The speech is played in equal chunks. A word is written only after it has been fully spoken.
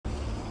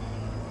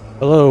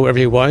Hello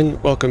everyone,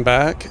 welcome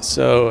back.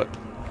 So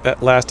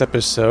that last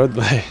episode,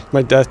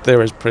 my death there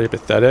was pretty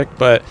pathetic,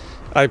 but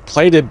I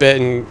played a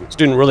bit and was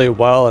doing really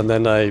well, and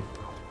then I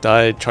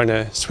died trying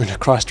to swing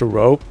across the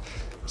rope.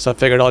 So I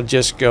figured I'll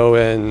just go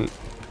and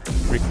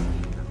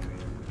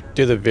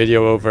do the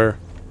video over.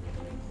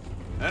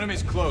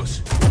 Enemy's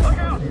close.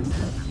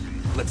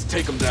 Let's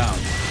take them down.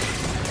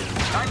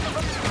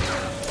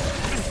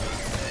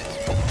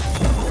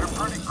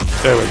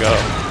 There we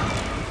go.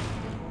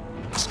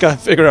 Just gotta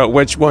figure out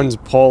which one's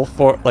pull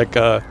for, like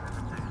a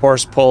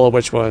force pull,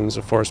 which one's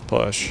a force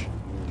push.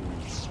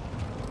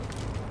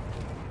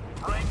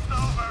 Break's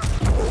over.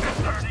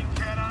 Returning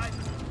Jedi.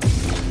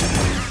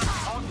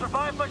 Won't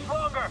survive much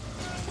longer.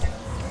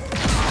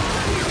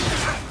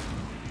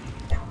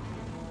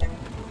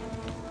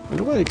 I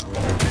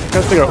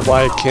gotta figure out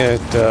why I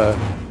can't,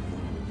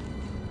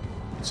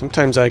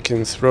 sometimes I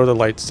can throw the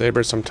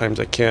lightsaber, sometimes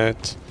I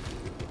can't.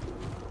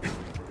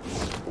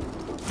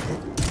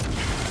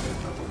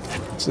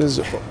 This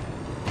is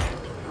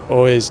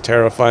always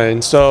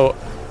terrifying. So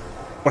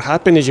what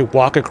happened is you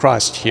walk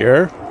across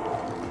here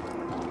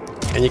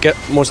and you get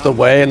most of the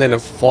way and then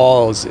it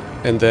falls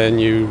and then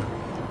you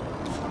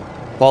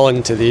fall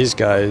into these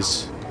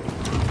guys.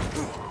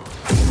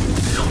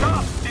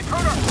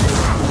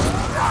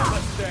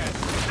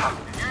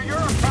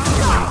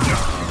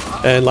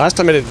 And last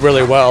time I did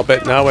really well,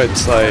 but now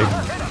it's like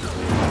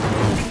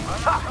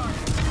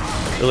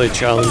really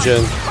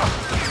challenging.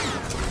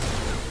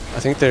 I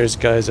think there's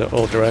guys at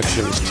all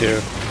directions too.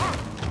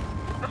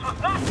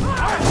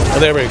 Oh,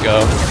 there we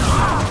go.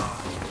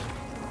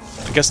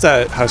 I guess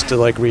that has to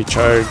like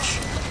recharge.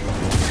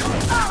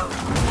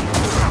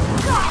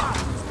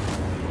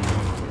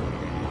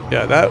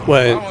 Yeah, that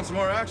went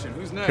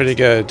pretty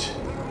good.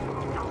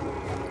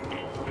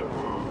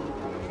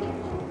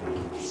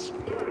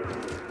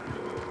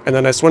 And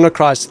then I swim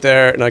across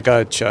there and I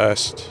got a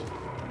chest.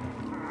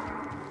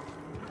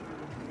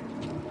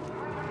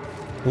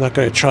 I'm not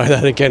gonna try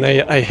that again.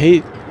 I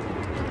hate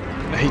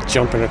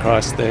jumping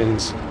across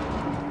things.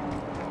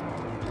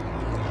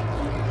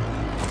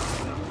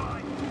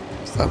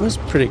 So that was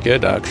pretty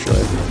good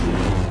actually.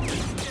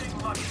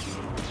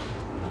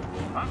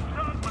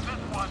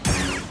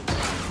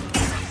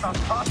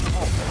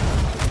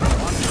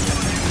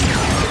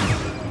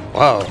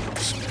 Wow,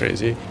 that's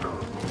crazy.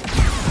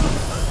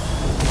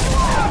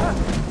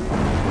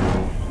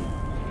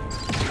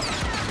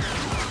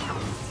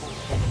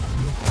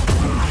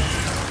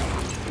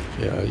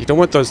 Yeah, you don't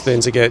want those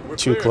things to get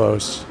too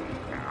close.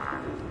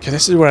 Okay,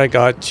 this is where I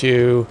got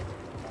to.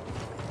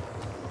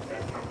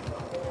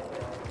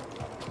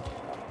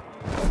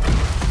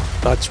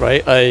 That's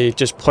right, I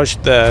just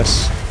pushed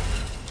this,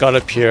 got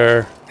up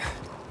here.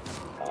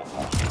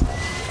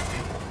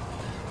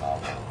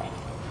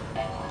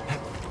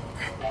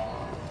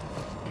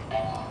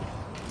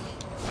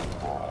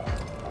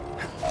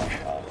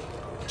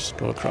 Just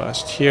go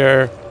across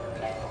here.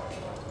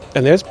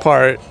 And this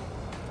part,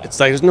 it's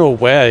like there's no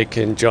way I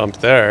can jump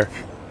there.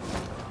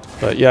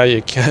 But yeah,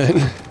 you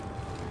can.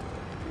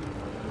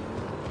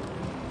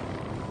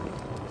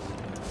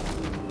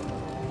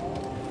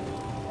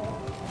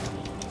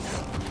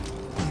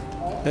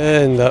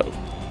 And that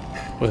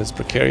was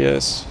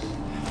precarious.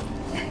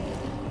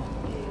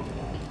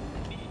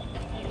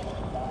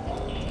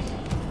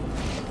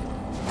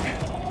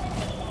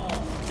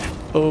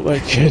 Oh my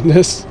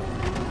goodness.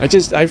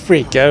 I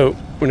freak out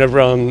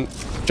whenever I'm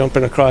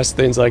jumping across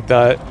things like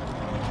that.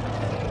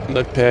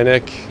 I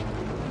panic.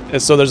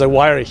 And so there's a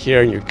wire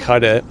here and you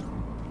cut it.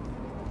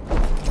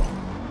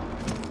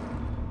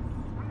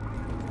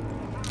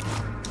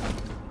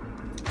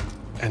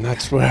 And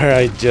that's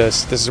where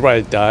this is where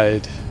I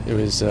died. It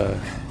was,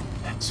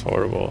 it's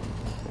horrible.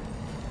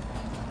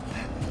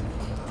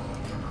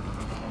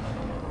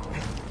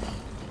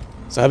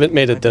 So I haven't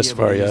made it this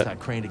far yet.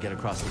 That crane to get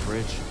across the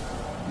bridge.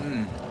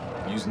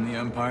 Using the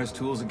Empire's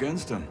tools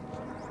against him.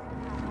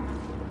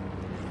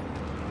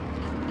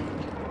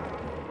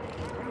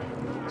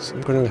 So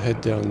I'm gonna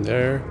head down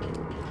there.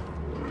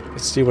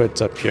 Let's see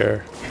what's up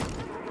here.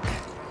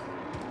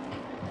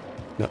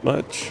 Not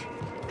much.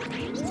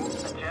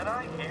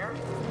 Jedi here?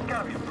 It's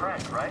gotta be a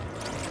prank, right?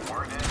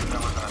 Word is there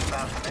was an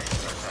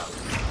assassination attempt.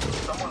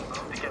 Someone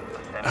moved to get to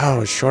the center.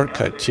 Oh, a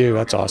shortcut too.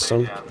 That's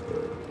awesome.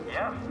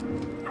 Yeah.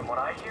 From what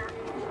I hear,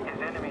 his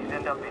enemies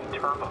end up in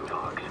turbo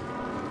dogs.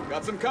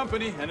 Got some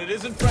company, and it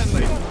isn't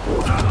friendly. Get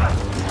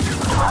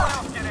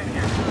in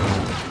here.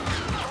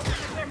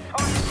 Next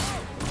target.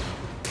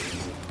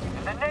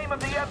 In the name of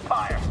the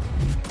Empire.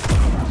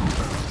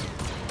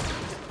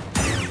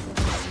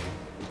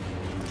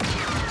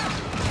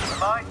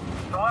 Am I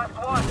the last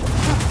one?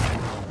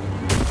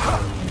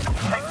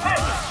 Take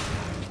this!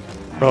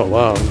 Oh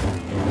wow.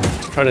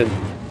 Trying to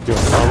do a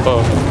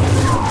combo.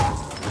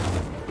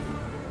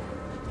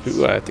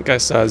 Ooh, I think I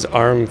saw his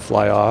arm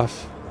fly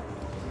off.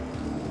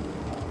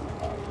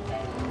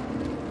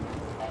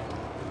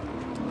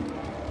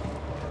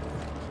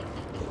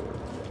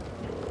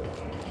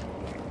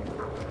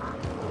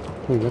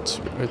 Would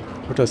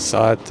have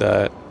thought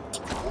that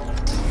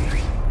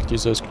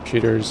use those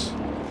computers.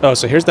 Oh,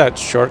 so here's that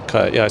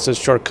shortcut. Yeah, it says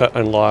shortcut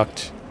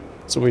unlocked.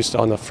 That's what we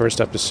saw in the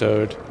first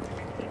episode.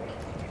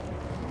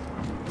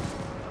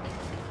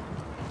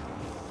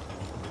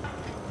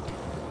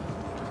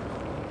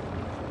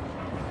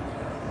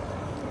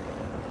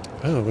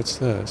 Oh, what's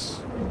this?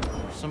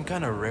 Some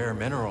kind of rare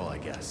mineral, I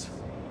guess.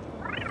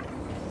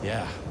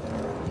 Yeah,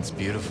 it's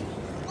beautiful.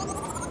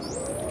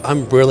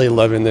 I'm really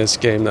loving this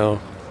game,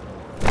 though.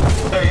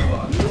 There you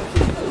are.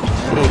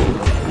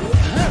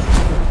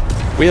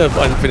 We have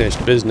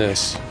unfinished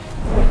business.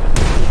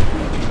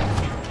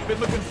 Been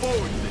looking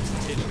forward to this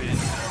tidbit.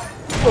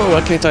 Whoa,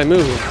 why can't I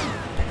move?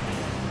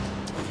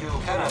 You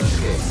cannot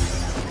escape.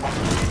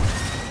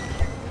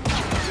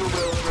 You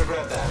will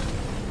regret that.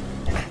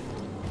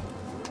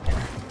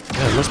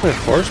 Yeah, what's my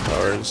force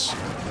powers?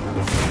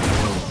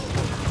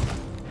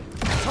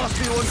 Toss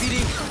me one, BD.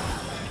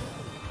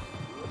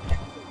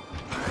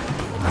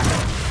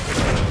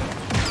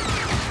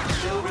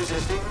 Still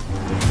resisting?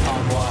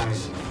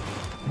 Unwise.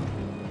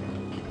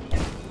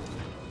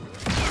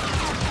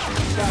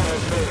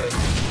 Scanners failing.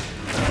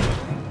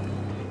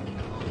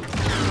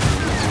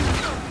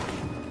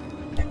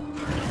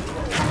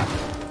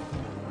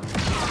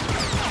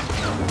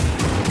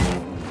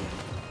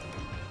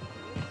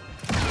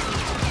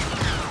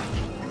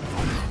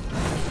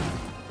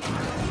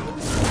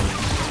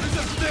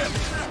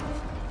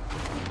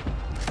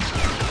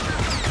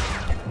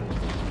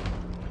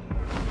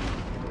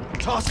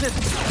 Toss it.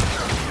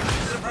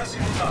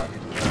 Suppressing the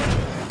target.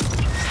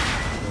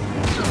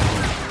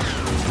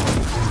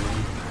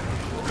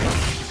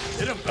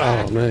 Hit him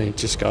back. Oh man, he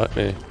just got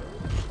me.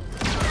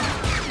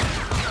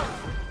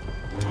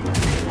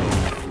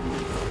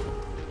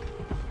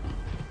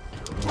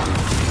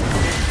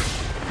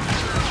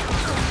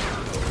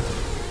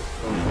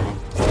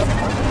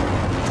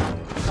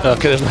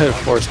 Okay, there's my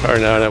force power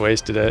now and I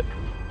wasted it.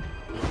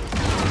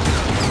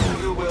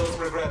 You will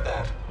regret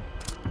that.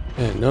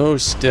 Man, no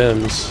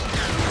stems.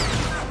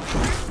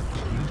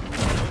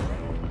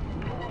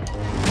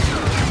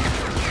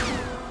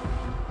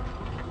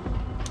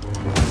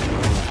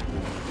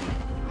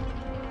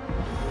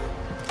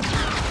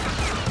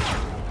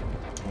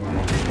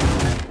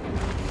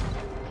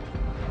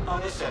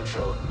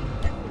 Unessential.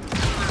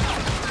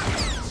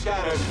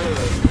 Scanners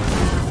failing.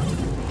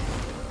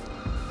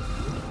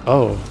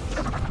 Oh.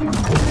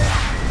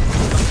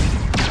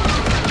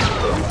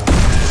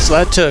 So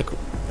that took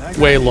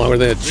way longer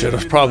than it should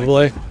have,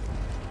 probably.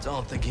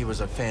 Don't think he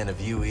was a fan of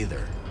you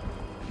either.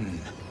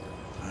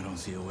 I don't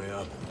see a way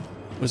up.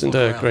 Wasn't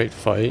a great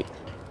fight.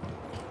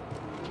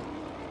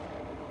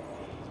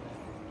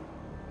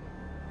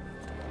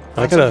 I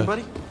Thanks, gotta.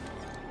 everybody.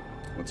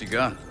 What's he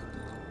got?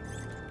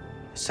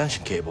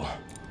 Ascension cable.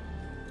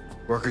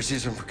 Workers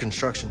use them for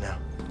construction now.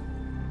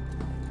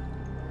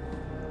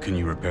 Can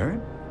you repair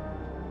it?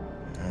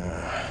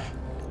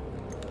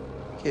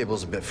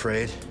 Cable's a bit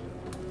frayed.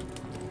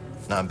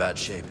 Not in bad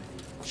shape.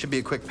 Should be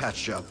a quick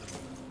patch job.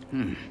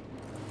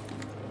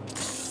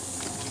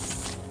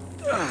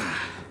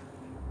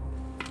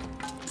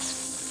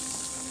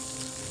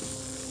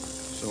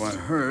 So I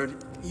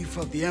heard you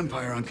fought the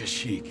Empire on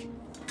Kashyyyk.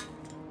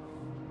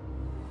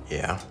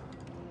 Yeah.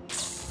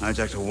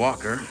 Hijacked a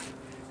walker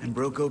and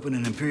broke open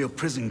an Imperial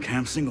prison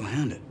camp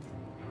single-handed.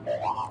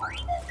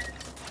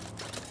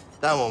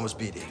 That one was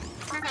BD.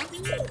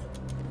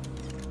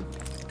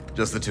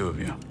 Just the two of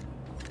you.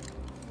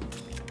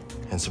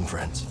 And some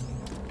friends.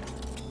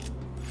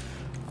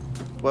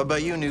 What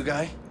about you, new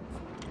guy?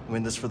 You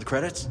in this for the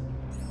credits?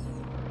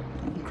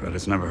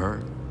 Credits never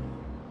hurt.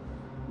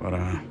 But,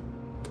 I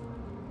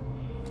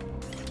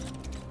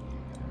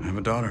have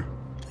a daughter.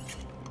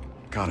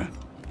 Got it.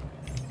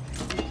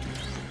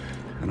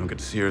 I don't get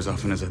to see her as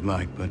often as I'd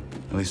like, but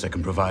at least I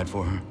can provide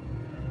for her.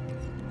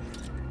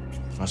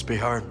 Must be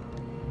hard,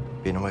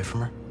 being away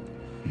from her.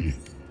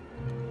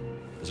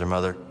 Is her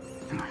mother?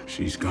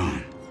 She's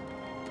gone.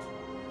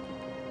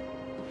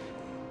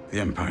 The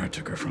Empire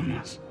took her from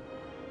us.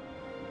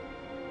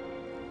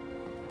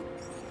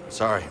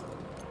 Sorry.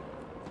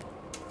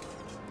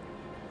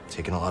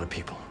 Taking a lot of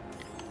people.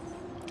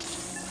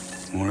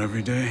 More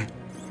every day.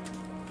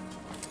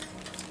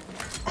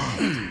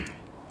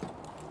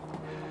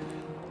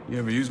 You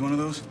ever use one of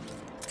those?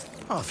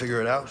 I'll figure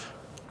it out.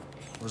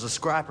 It was a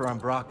scrapper on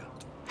Braca.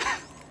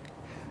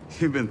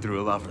 You've been through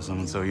a lot for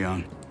someone so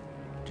young.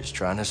 Just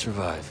trying to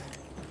survive.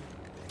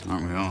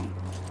 Aren't we all?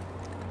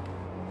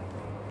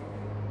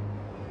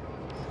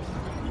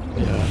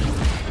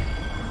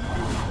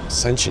 Yeah.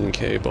 Ascension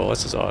cable.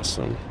 This is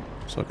awesome.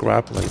 So a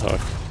grappling hook.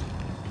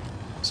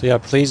 So yeah,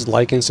 please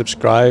like and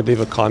subscribe.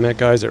 Leave a comment,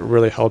 guys. It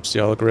really helps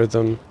the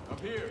algorithm.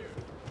 Up here.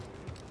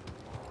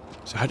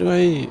 So how do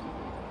I...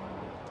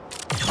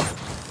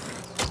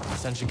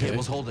 Ascension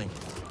cable's holding.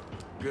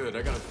 Good,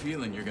 I got a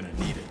feeling you're gonna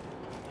need it.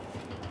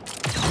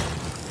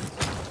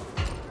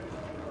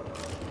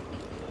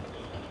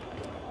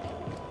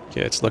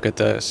 Okay, let's look at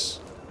this.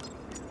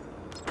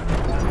 You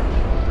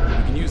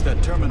can use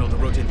that terminal to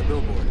rotate the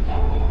billboard.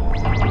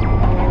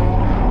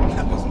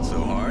 That wasn't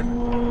so hard.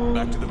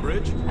 Back to the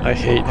bridge? I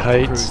hate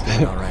heights. Crew's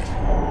doing all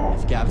right.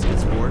 If Gabs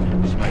gets bored,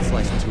 she might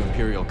slice into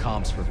Imperial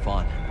comms for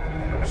fun.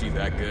 She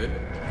that good?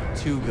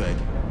 Too good.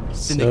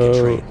 Syndicate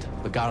So- trained,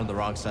 but got on the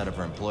wrong side of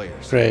her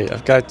employers. Great,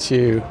 I've got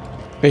to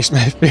face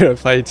my fear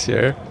of heights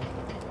here.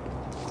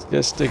 It's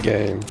just a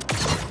game.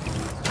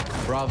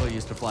 Bravo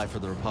used to fly for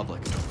the Republic.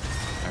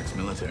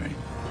 Ex-military.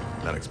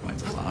 That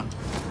explains a lot.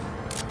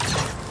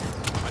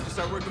 I just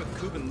started working with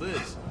Coop and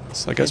Liz.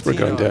 So I guess we're Cantino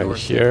going down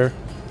endorsed here.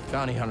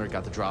 Bounty hunter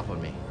got the drop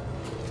on me.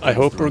 I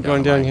hope we're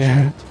going down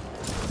here.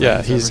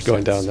 Yeah, he's ever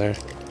going since. down there.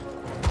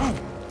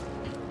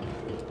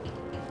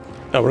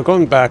 Oh, we're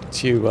going back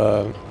to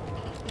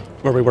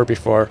where we were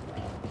before.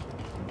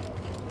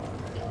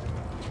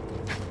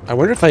 I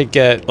wonder if I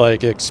get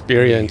like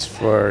experience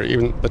for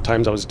even the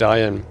times I was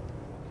dying.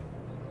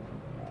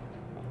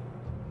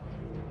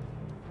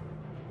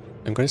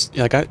 I'm gonna.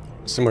 Yeah, I got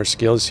some more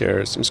skills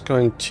here, so I'm just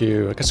going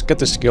to. I guess get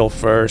the skill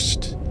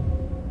first.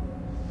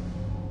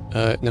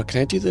 Now,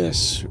 can I do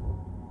this?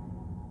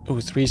 Oh,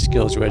 3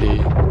 skills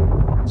ready.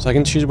 So I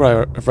can choose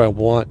whatever I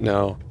want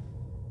now.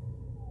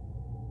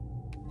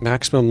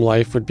 Maximum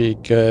life would be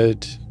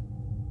good.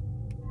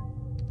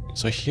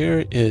 So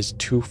here is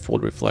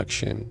twofold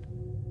reflection.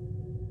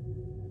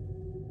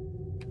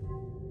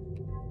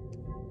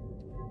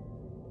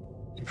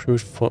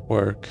 Improved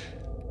footwork.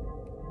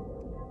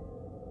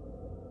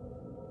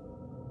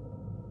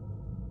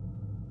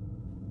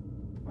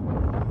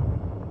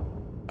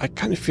 I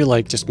kind of feel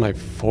like just my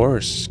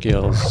force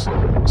skills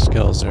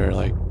are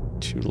like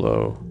too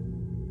low.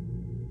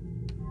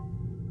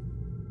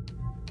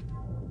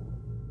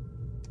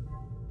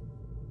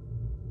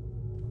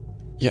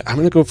 Yeah, I'm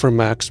gonna go for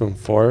maximum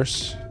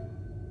force.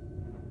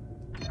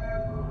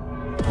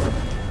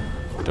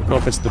 Don't know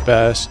if it's the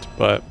best,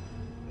 but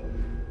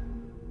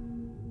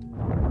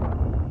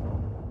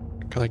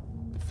kind of like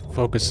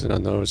focusing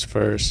on those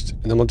first,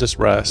 and then we'll just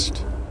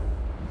rest.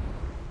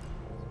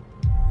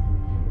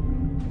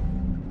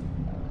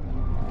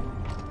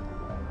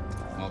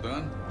 All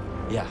done?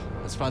 Yeah,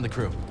 let's find the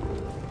crew.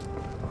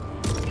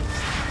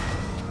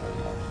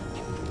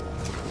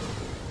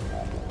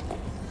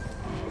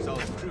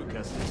 Solid crew,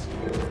 Custis.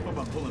 Hope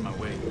I'm pulling my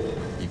weight.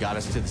 You got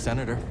us to the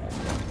senator.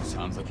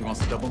 Sounds like he wants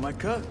to double my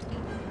cut.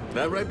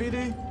 That right,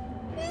 BD?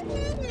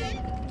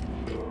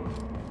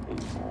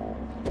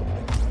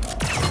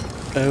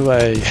 Oh,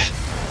 I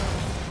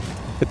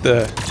hit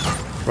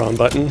the wrong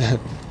button.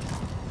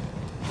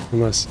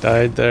 Almost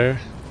died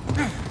there.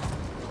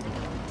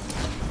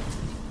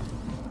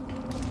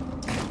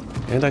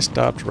 And I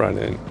stopped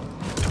running.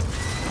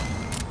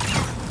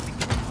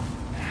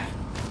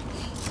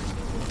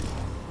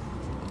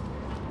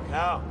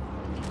 Cal,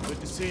 good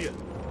to see you.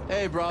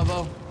 Hey,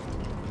 Bravo.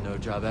 No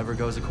job ever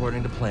goes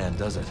according to plan,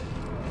 does it?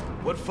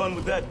 What fun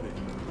would that be?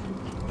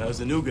 How's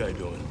the new guy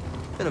doing?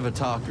 Bit of a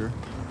talker,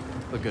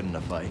 but good in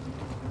a fight.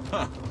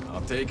 Huh,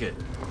 I'll take it.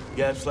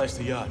 Gab slashed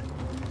the yacht.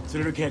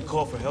 Senator can't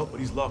call for help, but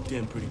he's locked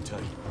in pretty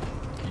tight.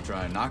 You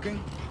trying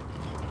knocking?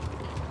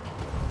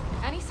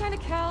 Any sign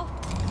of Cal?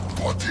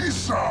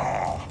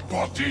 Batista!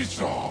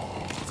 Batista!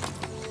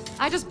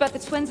 I just bet the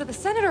twins of the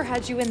Senator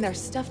had you in there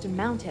stuffed and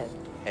mounted.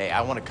 Hey,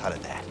 I want a cut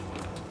of that.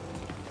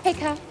 Hey,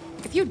 Cal,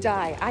 if you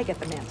die, I get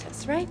the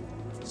mantis, right?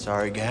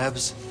 Sorry,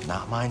 Gabs.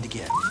 Not mine to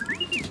give.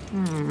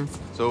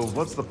 So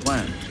what's the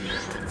plan?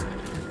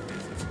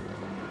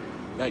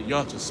 That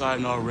yacht's a side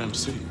in RM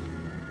City.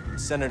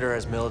 Senator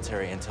has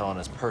military intel on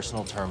his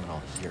personal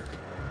terminal here.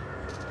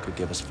 Could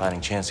give us a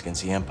fighting chance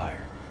against the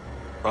Empire.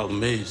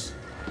 Problem is,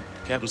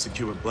 Captain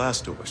secured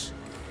blast doors.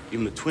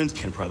 Even the twins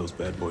can't pry those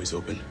bad boys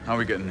open. How are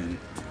we getting in?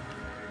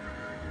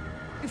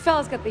 You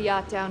fellas get the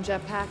yacht down,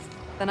 Jetpack.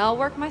 Then I'll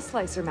work my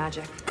slicer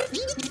magic.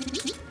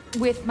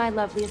 With my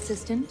lovely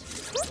assistant.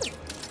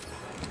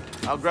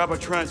 I'll grab our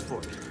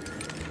transport.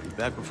 Be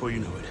back before you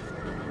know it.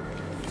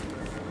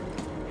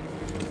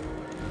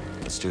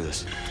 Let's do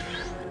this.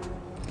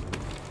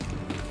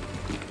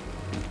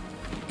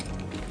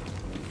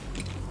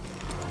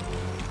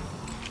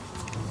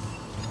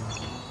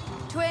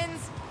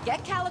 Twins,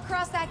 get Cal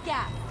across that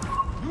gap.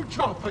 You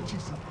jump,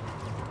 Batista!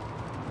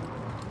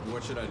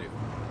 What should I do?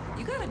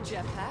 You got a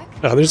jetpack.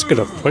 Oh, they're just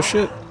gonna push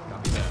it?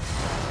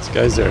 These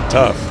guys are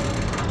tough.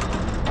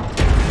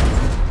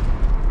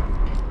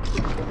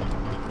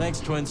 Thanks,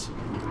 twins.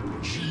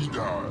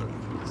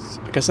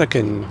 Jedi! I guess I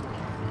can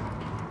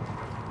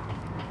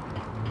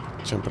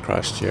jump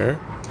across here.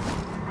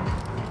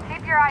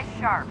 Keep your eyes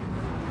sharp.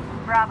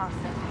 Bravo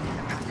says we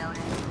should have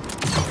noticed.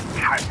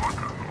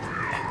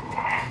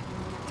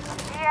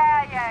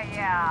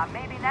 Yeah.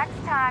 Maybe next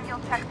time you'll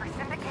check for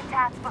syndicate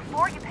tats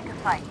before you pick a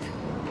fight.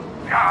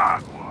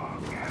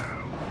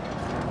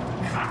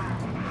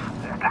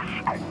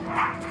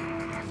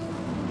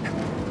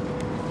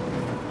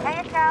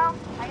 Hey, Cal.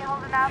 How you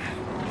holding up?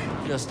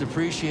 Just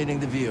appreciating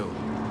the view.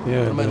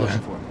 Yeah, What am I the- looking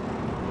for?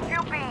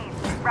 2 beams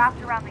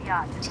wrapped around the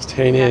yacht. just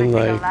hanging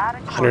like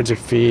hundreds of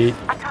feet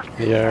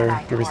in the air,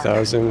 maybe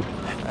 1,000.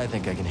 I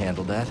think I can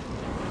handle that.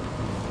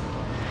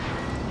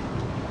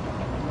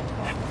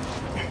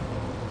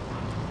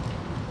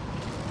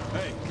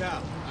 Hey,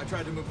 Cal, I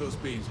tried to move those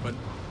beams, but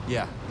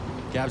Yeah,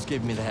 Gabs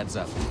gave me the heads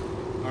up.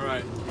 All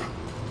right.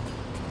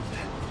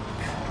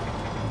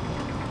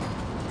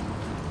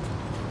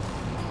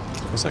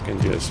 Guess I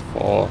can just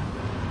fall.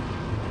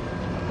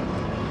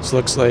 This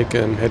looks like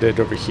I'm headed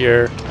over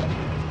here.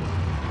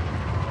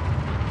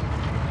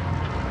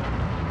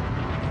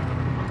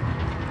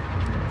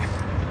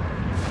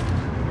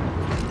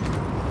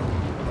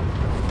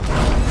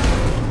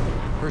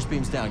 First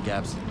beam's down,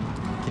 Gabs.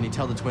 Can you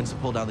tell the twins to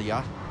pull down the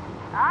yacht?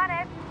 On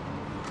it.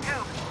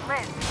 Goop,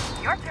 Liz,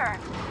 your turn.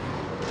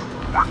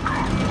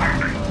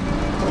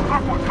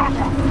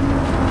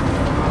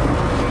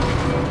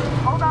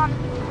 Hold on.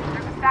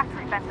 There's a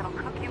factory vent that'll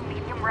cook you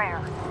medium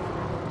rare.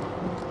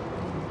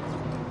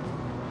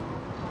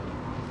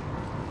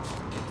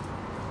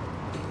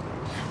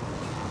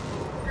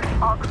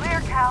 All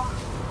clear, Cal.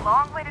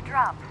 Long way to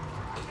drop.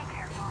 Be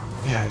careful.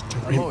 Yeah,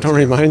 don't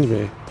remind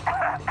me.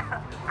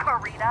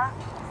 Corita,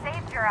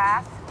 saved your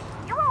ass.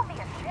 You owe me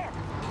a ship.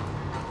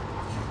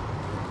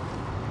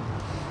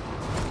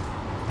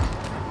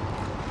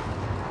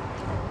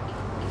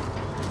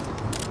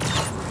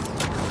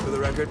 For the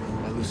record,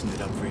 I loosened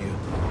it up for you.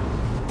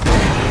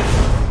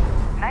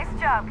 Nice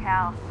job,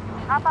 Cal.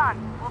 Hop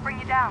on. We'll bring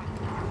you down.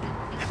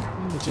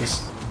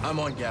 Just I'm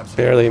on, Gabs.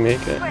 barely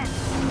make it.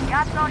 Twins,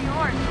 yacht's all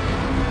yours.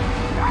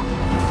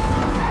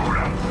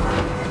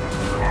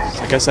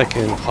 I guess I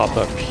can hop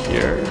up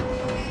here.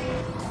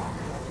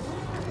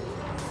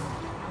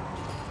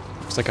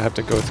 Looks like I have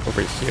to go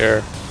over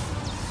here.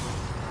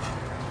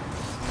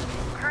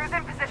 Cruise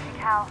in position,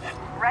 Cal.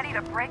 Ready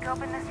to break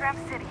open this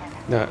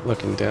Ramsidian. Not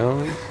looking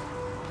down.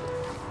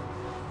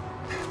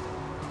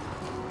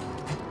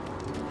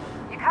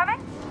 You coming?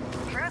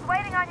 Crew's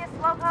waiting on you,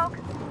 Slowpoke.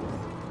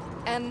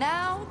 And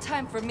now,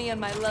 time for me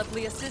and my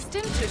lovely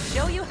assistant to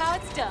show you how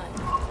it's done.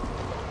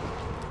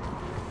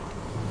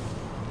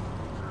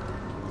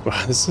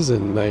 Wow, this is a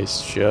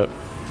nice ship.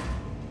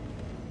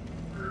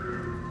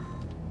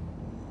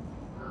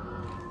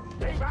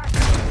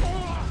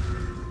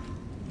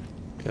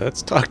 Yeah,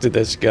 let's talk to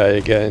this guy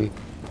again.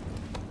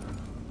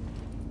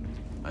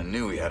 I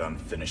knew we had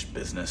unfinished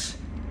business.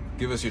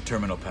 Give us your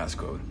terminal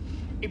passcode.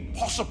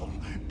 Impossible.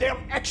 They'll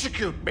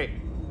execute me.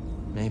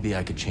 Maybe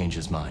I could change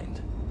his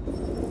mind.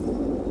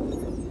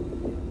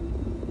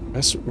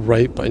 Press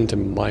right button to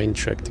mind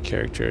trick the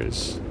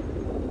characters.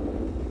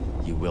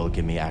 You will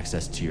give me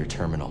access to your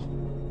terminal.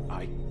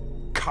 I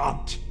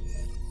can't.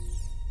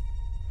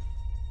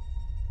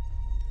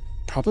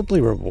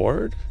 Probably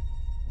reward?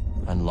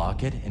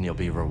 Unlock it and you'll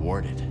be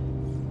rewarded.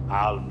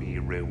 I'll be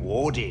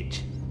rewarded.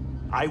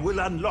 I will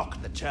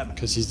unlock the terminal.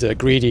 Because he's a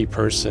greedy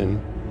person.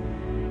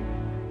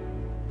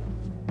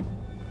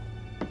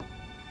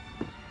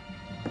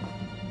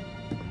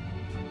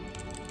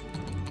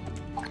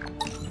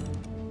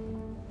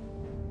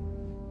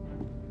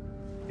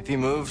 If he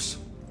moves,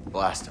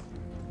 blast him.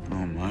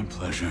 Oh, my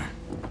pleasure.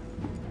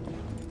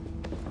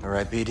 All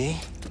right, BD.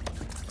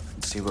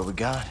 Let's see what we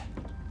got.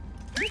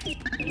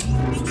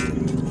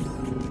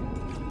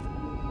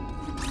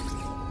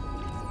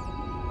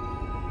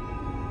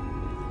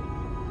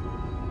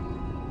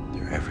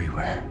 They're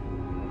everywhere.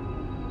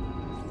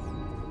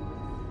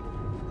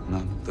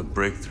 Not the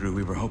breakthrough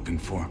we were hoping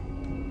for.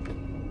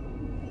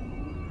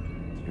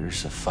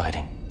 Years of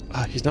fighting.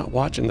 Ah, he's not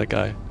watching the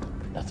guy.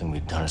 Nothing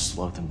we've done has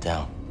slowed them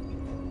down.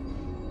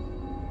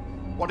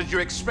 What did you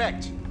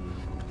expect?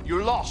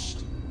 You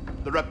lost.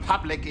 The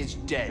Republic is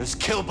dead. It was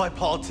killed by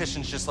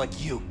politicians just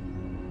like you.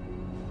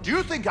 Do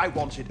you think I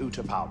wanted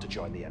Utapau to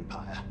join the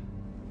Empire?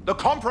 The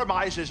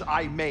compromises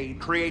I made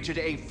created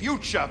a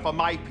future for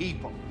my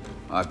people.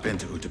 I've been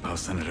to Utapau,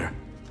 Senator.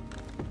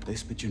 They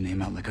spit your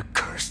name out like a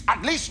curse.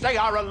 At least they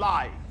are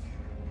alive.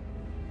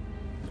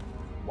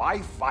 Why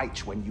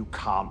fight when you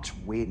can't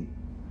win?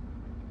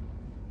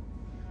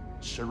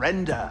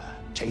 Surrender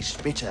tastes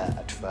bitter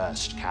at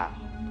first, Cal,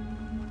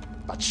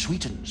 but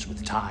sweetens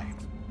with time.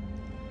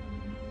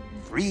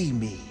 Free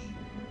me,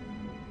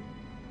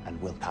 and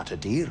we'll cut a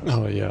deal.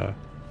 Oh, yeah.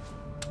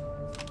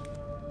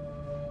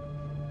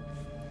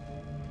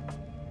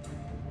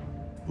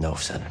 No,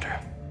 Senator.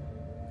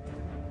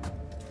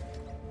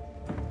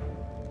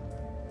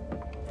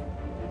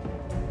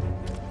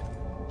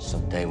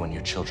 Someday when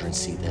your children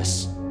see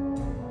this,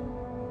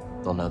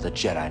 they'll know the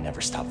Jedi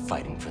never stopped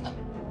fighting for them.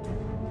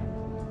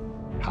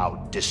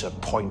 How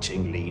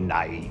disappointingly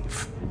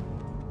naive.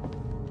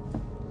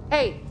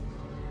 Hey,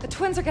 the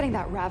twins are getting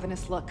that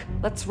ravenous look.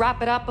 Let's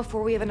wrap it up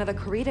before we have another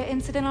Corita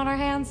incident on our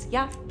hands,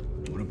 yeah?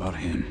 What about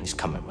him? He's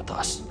coming with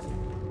us.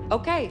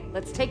 Okay,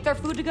 let's take their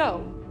food to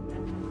go.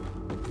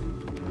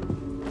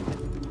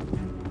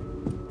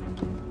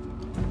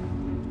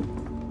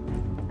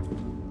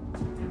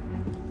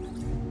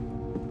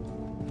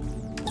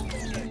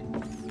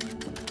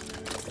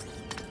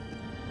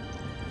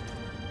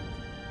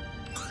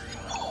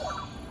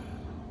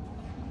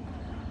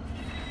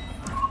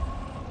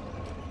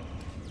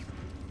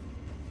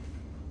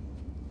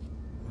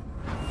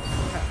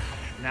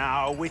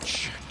 Now,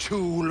 which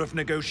tool of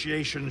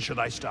negotiation should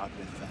I start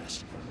with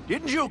first?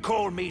 Didn't you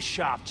call me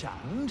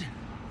sharp-tongued?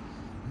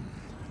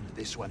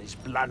 This one is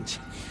blunt.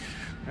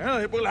 Well,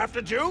 it will have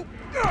to do.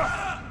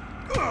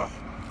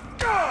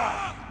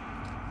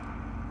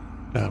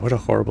 What a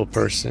horrible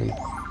person.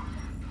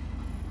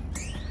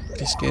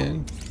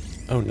 Skin.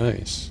 Oh,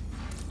 nice.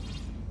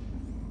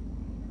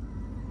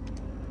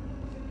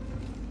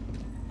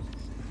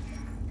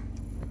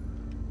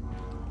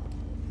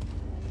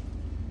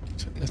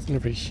 So nothing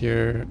over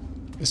here.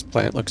 This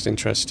plant looks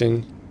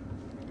interesting.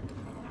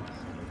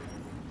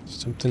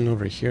 Something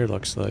over here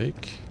looks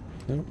like.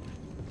 Nope.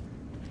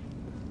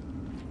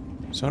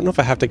 So I don't know if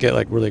I have to get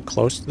like really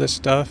close to this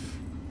stuff.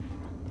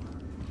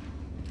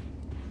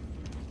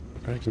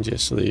 Or I can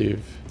just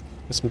leave.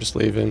 I guess I'm just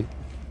leaving.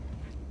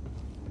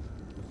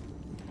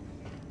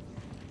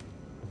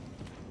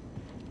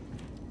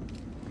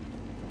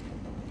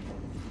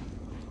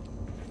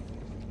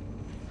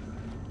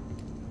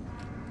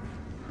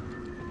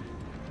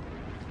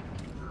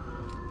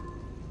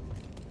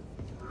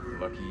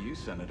 Lucky you,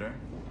 Senator.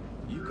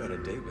 You got a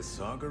date with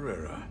Saw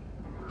Gerrera.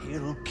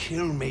 He'll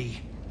kill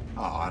me.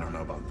 Oh, I don't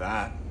know about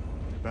that.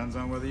 Depends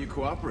on whether you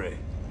cooperate.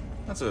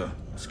 That's a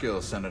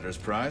skill senator's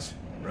prize,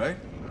 right?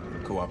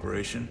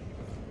 Cooperation.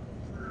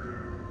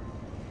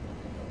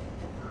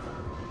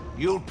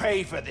 You'll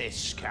pay for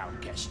this,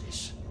 Count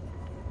Kestis.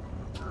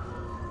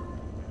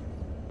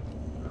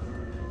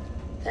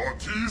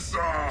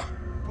 Partisa!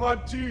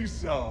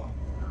 Partisa!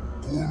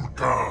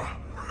 Kulka!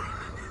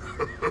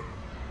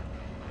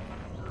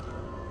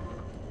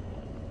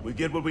 We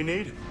get what we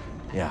need?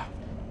 Yeah.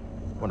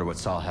 Wonder what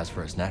Saul has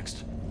for us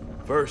next.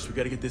 First, we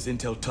gotta get this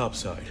intel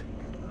topside.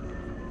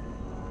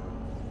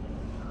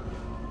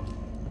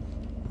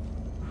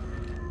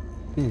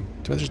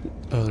 There's...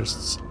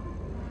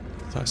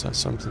 I thought I saw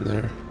something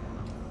there.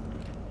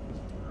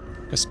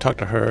 Let's talk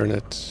to her and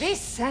it's These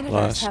senators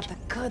lost. have the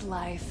good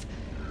life.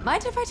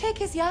 Mind if I take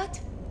his yacht?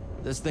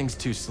 This thing's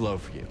too slow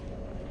for you.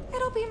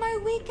 It'll be my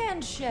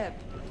weekend ship.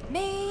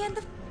 Me and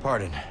the...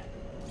 Pardon.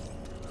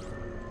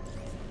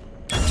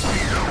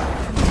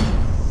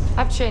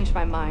 I've changed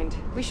my mind.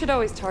 We should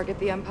always target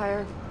the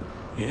Empire.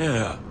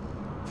 Yeah.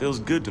 Feels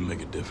good to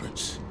make a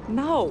difference.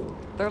 No,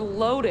 they're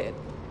loaded.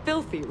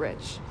 Filthy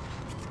rich.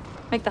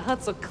 Make the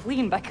huts look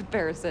clean by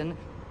comparison.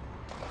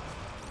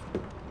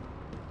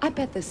 I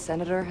bet this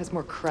senator has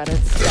more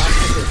credits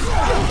stacked with his...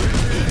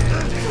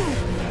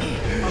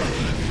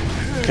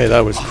 Okay,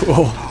 that was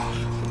cool.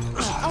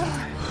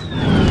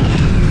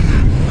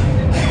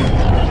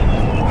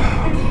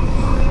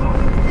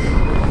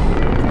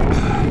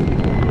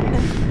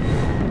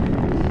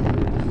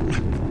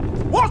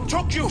 What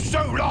took you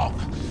so long?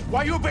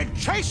 While you've been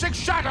chasing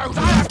shadows,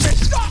 I have been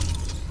stopped!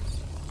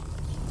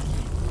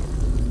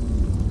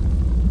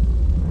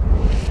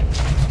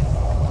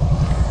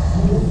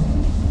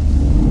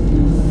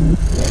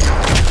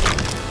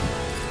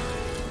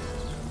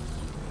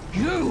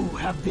 You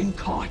have been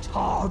caught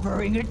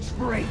harboring a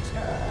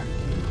traitor.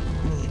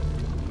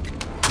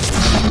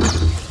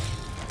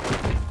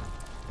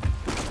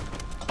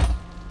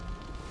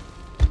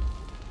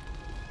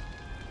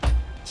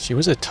 She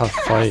was a tough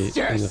fight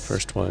in the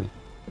first one.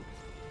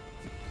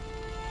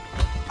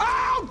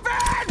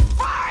 Open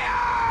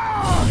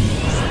fire!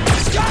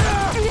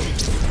 Scatter!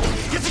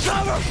 Get to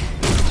cover!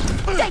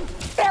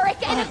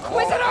 Beric and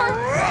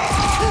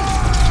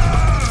Inquisitor!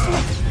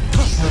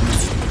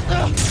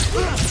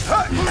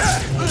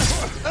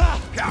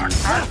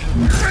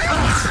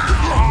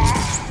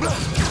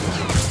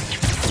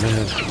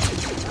 Man.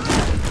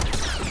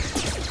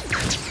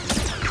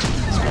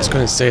 I was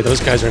going to say,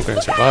 those guys aren't going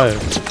to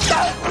survive.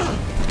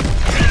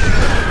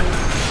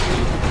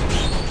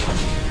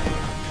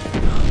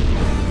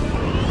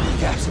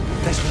 Yes,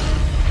 this one.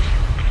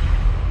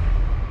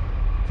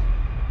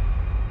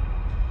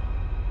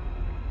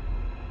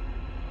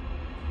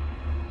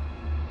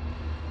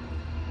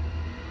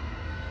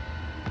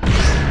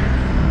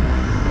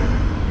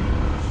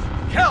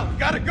 Kel, we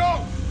gotta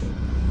go!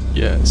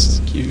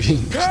 Yes,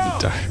 keeping the Kel,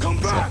 dark. come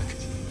back!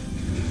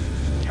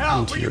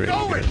 Kel, where you Infuriating.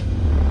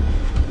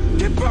 going?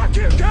 Get back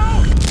here,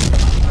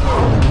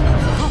 Kel!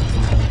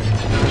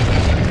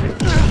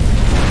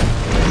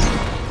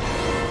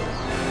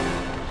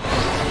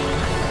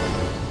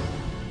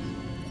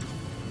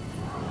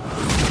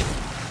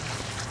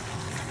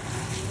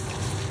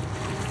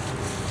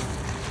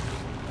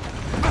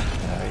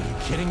 Are you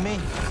kidding me?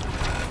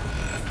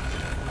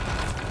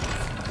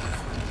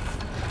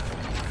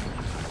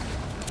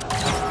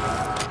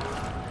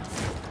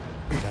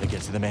 Gotta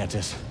get to the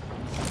Mantis.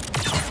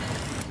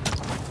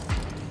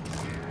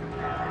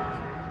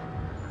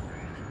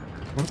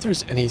 I wonder if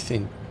there's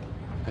anything.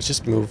 It's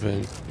just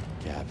moving.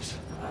 Gabs.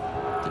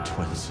 The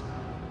twins.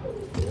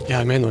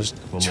 Yeah, man, those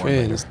One more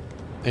twins. later.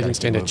 They didn't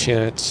stand a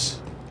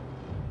chance.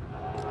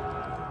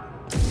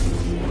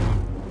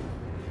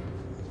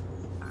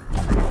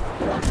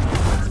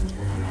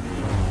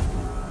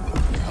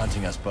 They're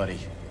hunting us, buddy.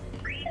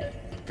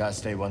 Gotta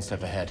stay one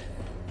step ahead.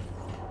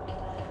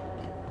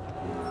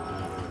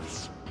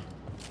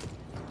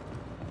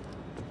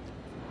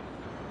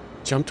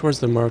 Jump towards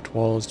the marked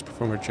walls to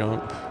perform a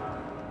jump.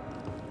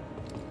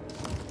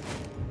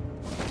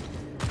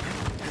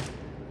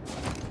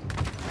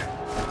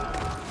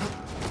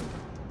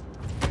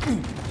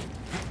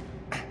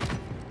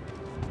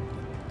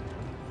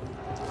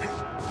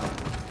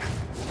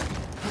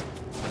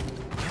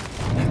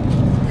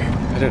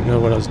 didn't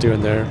know what I was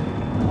doing there.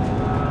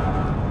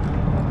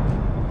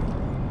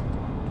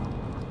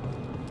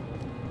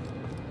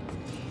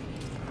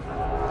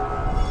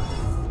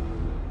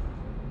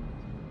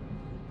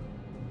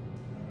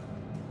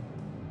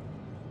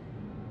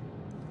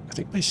 I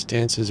think my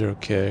stances are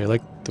okay. I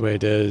like the way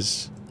it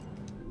is.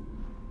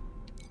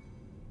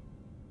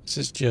 This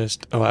is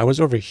just... Oh, I was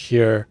over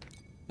here.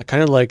 I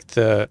kind of like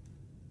the...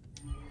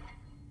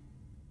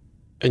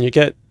 And you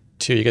get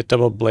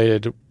double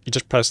bladed. You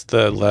just press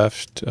the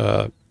left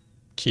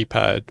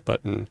keypad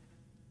button.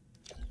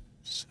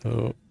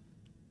 So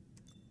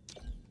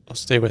I'll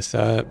stay with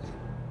that.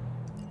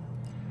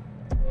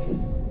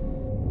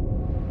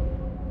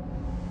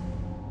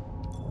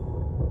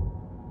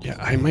 Yeah,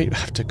 I might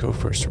have to go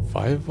for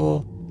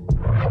survival.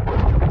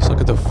 Let's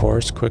look at the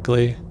force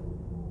quickly.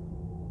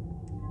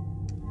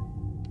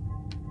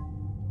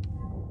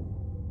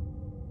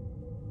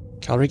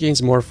 Cal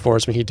regains more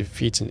force when he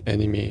defeats an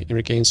enemy, and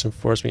regains some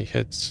force when he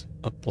hits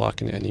a block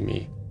an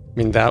enemy. I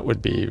mean, that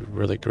would be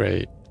really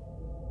great.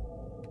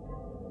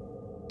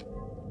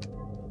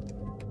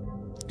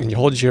 And you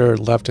hold your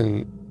left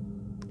and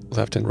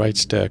right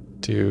stick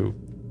to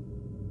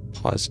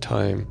pause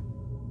time.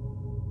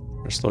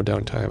 Or slow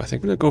down time. I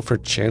think I'm gonna go for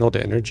channeled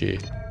energy.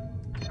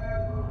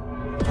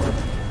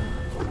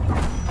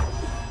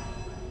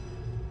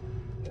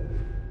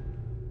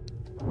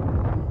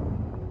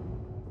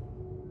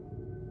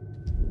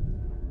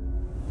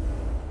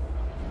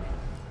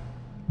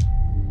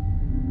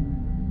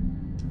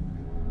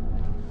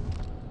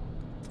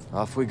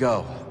 Off we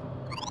go.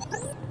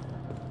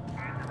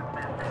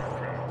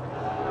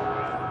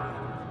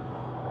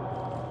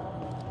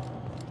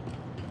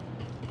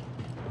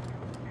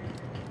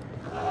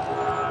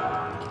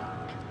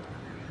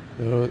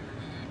 So, it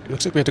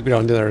looks like we have to go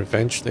down there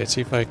eventually. Let's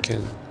see if I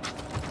can...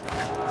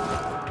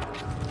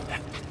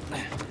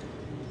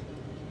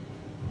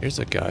 Here's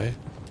a guy.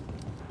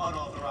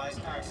 Unauthorized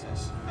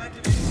access.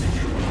 Activating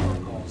security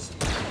protocols.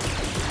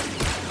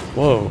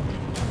 Whoa.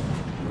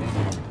 You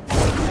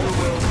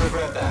will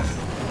regret that.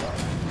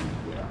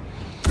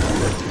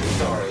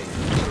 Sorry.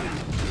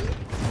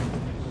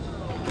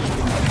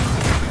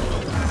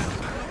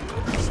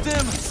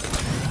 Stim!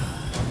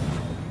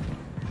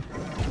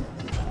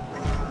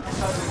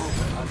 Sudden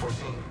movement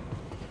unforeseen.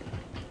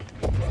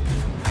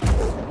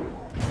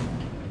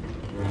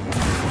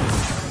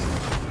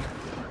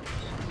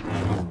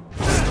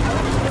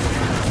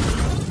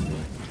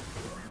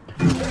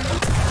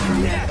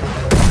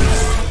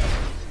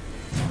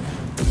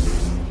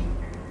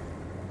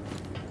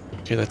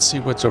 Okay, let's see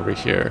what's over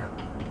here.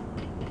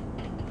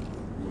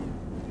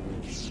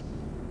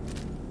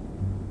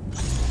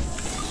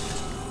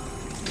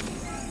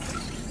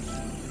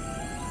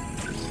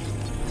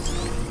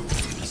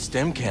 A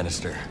stim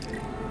canister.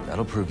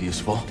 That'll prove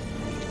useful.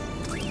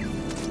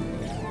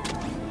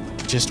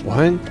 Just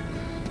one?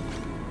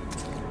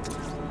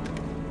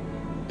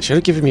 Should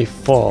have given me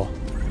full.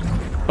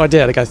 Oh, I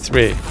did. I got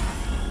 3.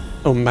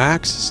 Oh,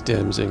 max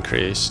stims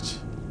increased.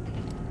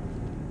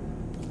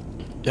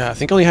 Yeah, I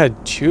think I only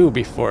had 2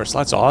 before, so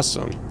that's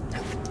awesome.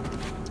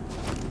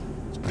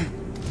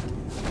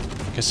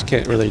 Guess I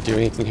can't really do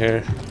anything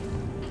here.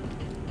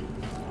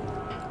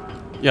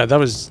 Yeah, that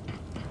was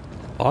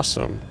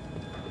awesome.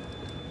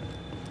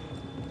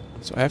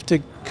 So I have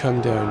to come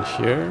down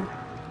here.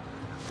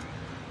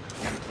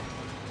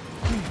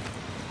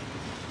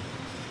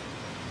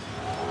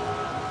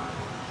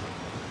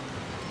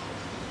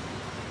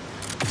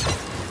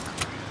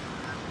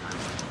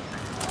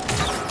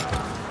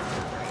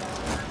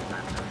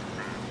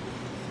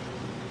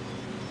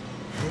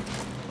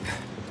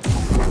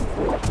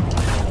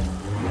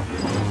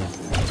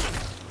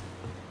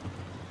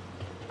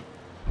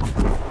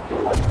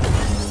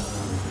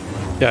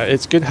 Yeah,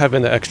 it's good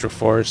having the extra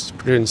force,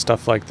 doing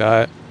stuff like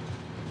that.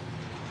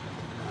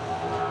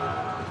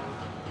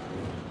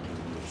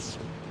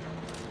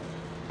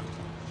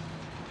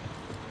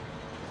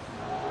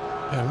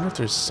 Yeah, I wonder if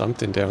there's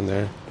something down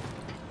there.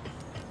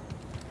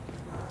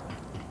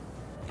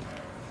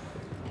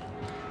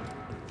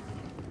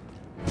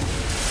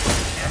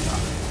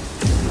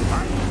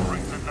 I will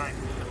bring the knife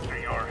to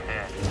your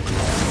head.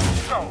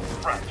 So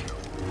fragile.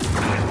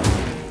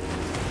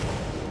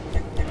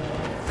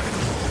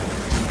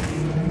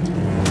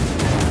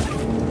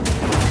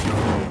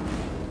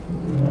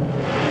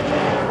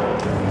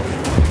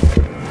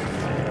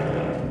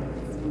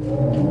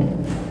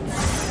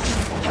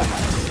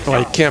 Oh,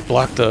 I can't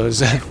block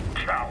those. Coward.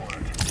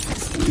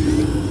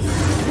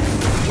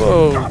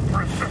 Whoa. Stop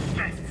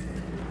resisting.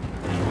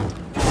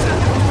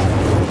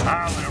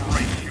 I'll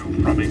erase you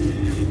from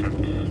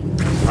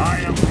existence. I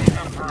am the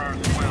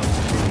Emperor's will.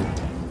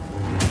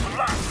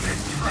 Blast it,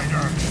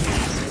 traitor.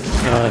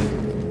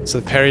 So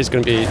the parry's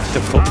gonna be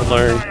difficult to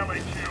learn.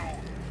 Annihilate you.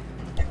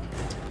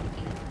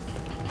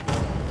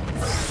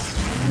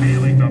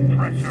 Feeling the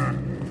pressure.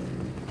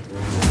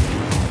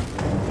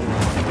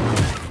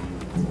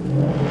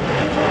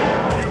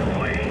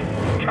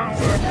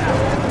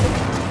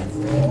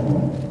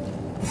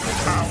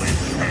 I'll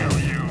impale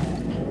you.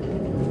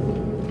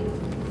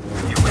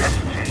 You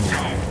hesitate.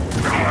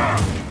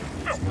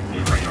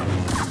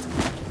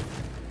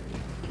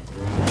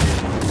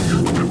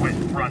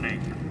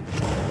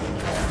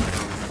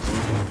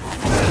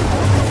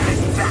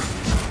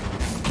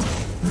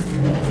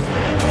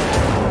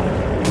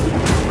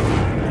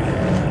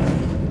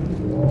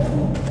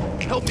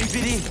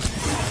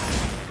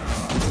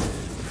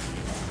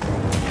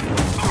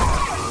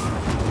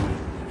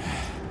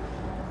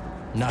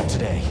 Not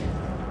today.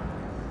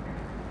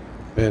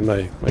 Man,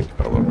 my mic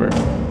fell over.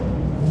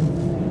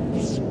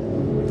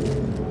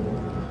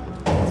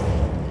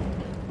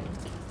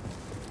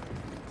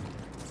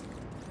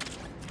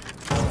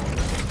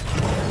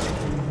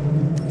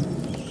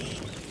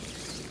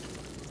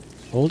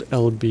 Hold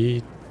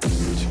LB to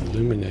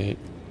illuminate.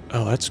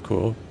 Oh, that's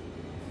cool.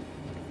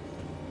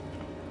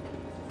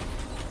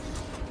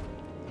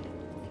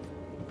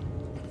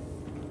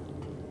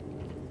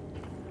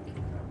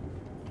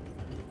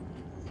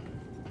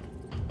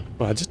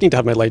 Well, I just need to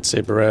have my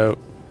lightsaber out.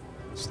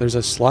 So there's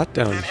a slot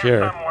down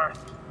here.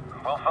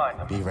 We'll find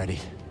them. Be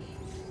ready.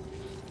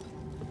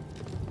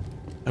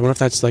 I wonder if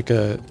that's like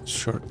a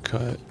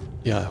shortcut.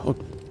 Yeah. Oh,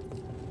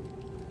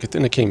 good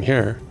thing I came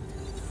here.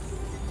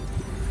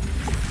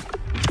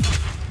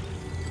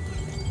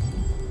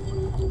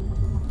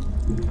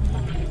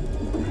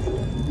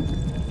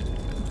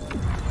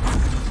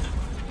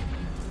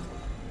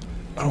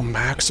 Oh,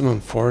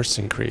 maximum force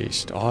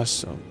increased.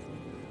 Awesome.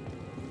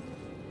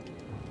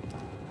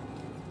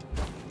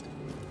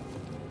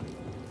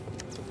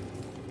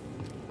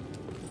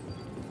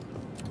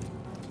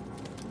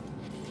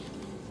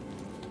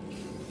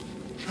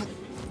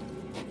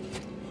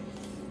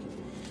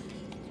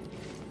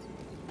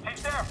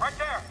 He's there, right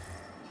there.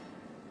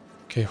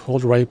 Okay,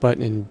 hold right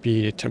button and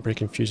B to temporarily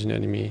confuse an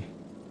enemy.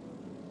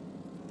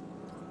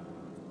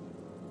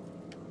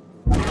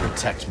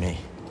 Protect me.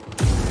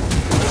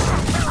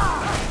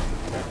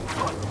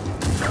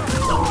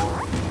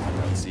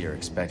 So you're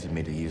expecting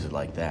me to use it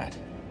like that?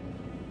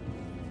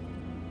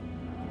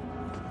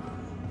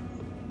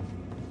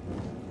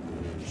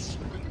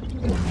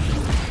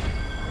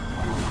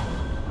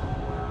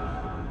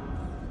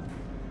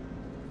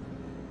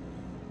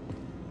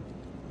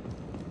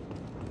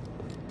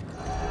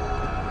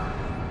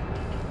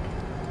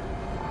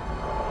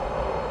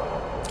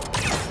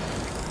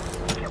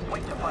 Can't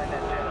wait to find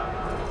that Jedi.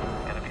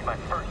 It's gonna be my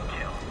first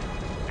kill.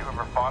 You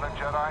ever fought a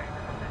Jedi?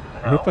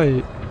 I hope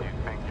I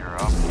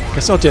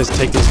guess I'll just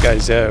take these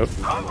guys out.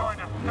 I'm going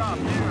to stop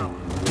you.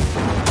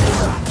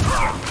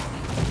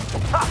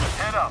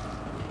 Head up.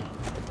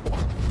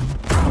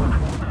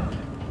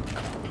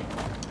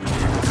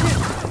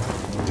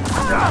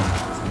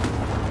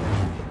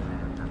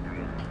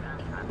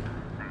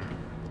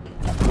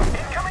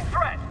 Incoming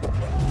threat.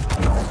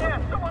 Yeah,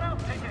 someone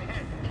else take a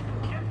hit.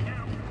 Get you.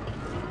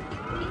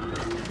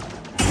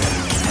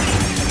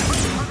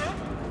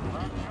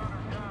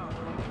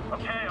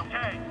 Okay,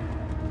 okay.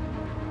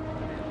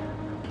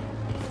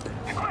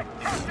 Quick,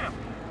 catch him.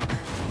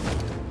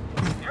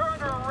 You're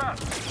under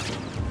arrest.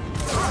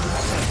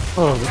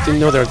 Oh, I didn't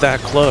know they're that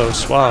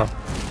close. Wow.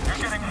 You're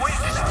getting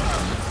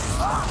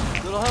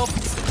wasted. Little help.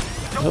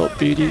 Help,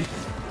 BD.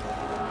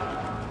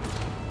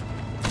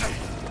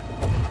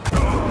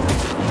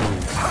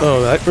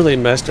 Oh, that really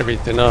messed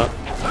everything up.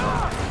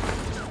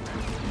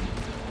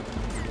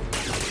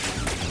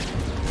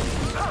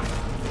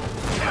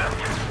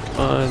 Come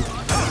on.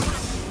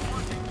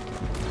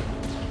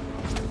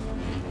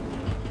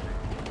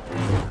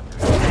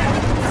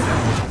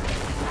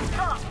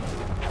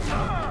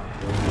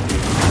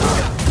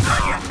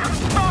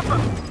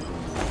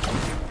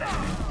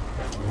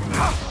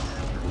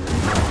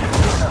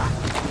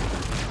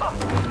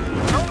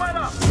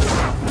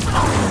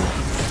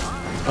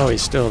 Oh,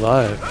 he's still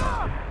alive.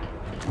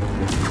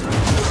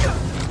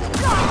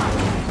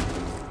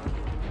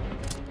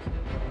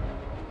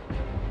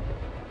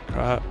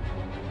 Crap.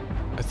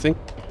 I think...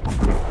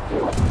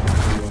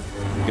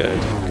 Good.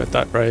 Got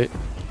that right.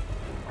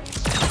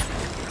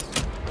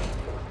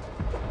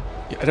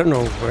 Yeah, I don't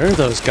know where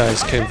those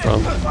guys came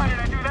from. Why did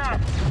I do that?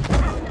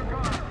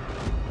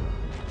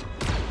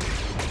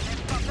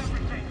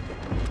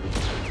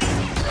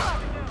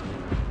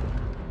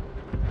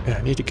 Yeah,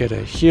 I need to get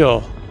a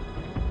heal.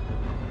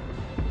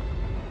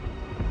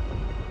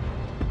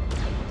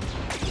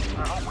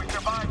 I hope we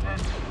survived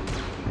this.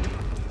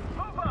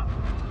 Move up.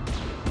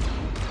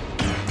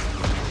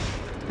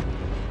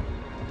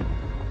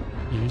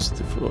 Use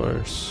the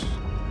force.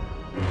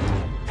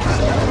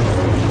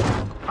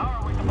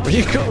 Where are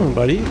you going,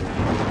 buddy?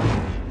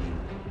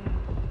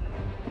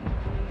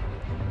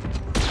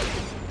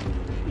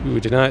 Ooh,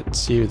 did not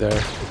see you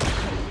there.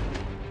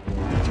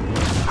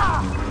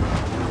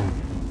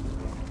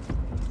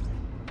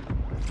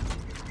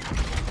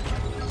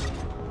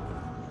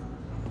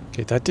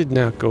 Okay, that did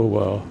not go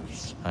well.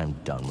 I'm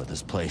done with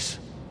this place.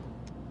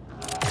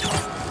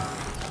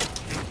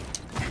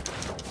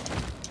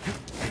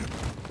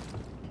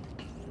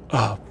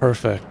 Oh,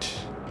 perfect.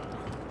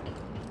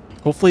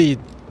 Hopefully,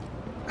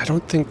 I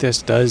don't think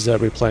this does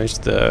replenish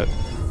the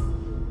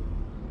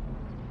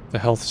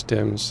health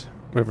stims,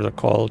 whatever they're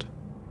called.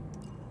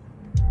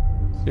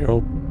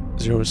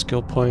 Zero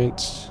skill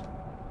points.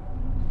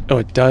 Oh,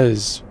 it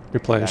does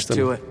replenish them.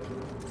 Back to it.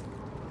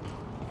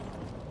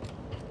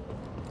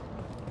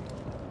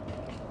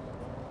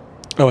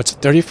 Oh, it's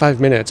 35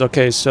 minutes.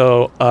 Okay,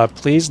 so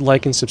please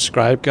like and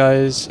subscribe,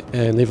 guys,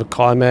 and leave a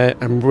comment.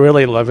 I'm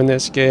really loving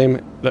this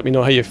game. Let me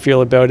know how you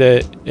feel about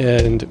it,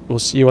 and we'll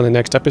see you on the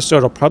next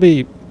episode. I'll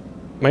probably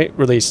might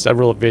release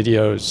several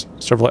videos,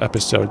 several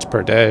episodes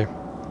per day.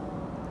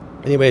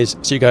 Anyways,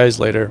 see you guys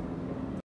later.